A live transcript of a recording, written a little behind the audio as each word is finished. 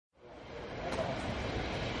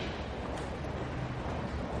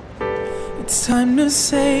It's time to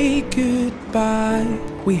say goodbye.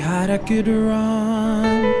 We had a good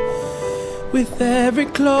run. With every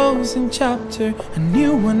closing chapter, a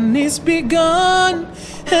new one is begun.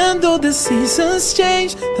 And though the seasons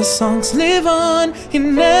change, the songs live on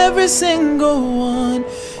in every single one.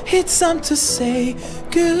 It's time to say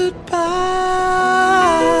goodbye.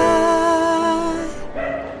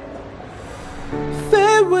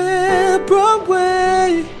 Farewell,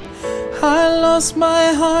 Broadway. I lost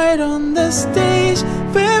my heart on the stage.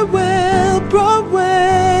 Farewell,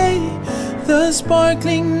 Broadway. The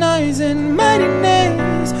sparkling nights and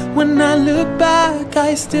matinees. When I look back,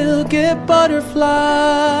 I still get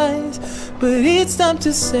butterflies. But it's time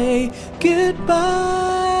to say goodbye.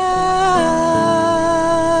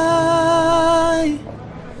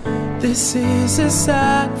 This is a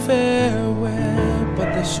sad farewell,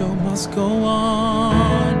 but the show must go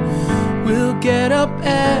on. We'll get up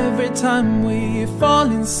every time we fall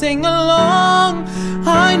and sing along.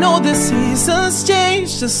 I know the seasons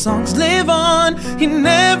change, the songs live on in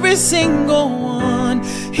every single one.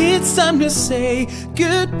 It's time to say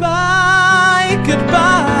goodbye, goodbye.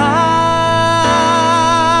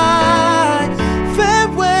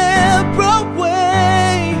 Farewell,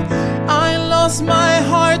 Broadway. I lost my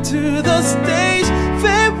heart to the stage.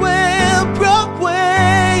 Farewell,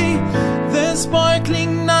 Broadway. The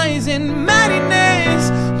sparkling nights and matinees.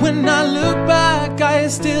 When I look back, I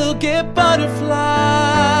still get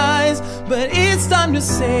butterflies. But it's time to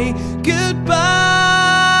say goodbye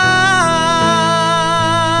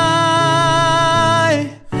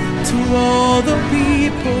to all the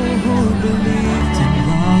people who believed in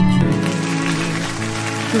Broadway,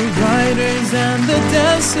 the writers and the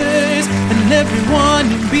dancers and everyone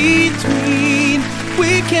in between.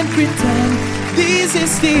 We can pretend this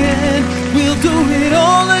is the end. We'll do it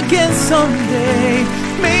all again someday.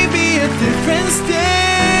 Maybe a different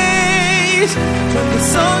stage, but the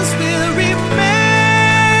songs will remain.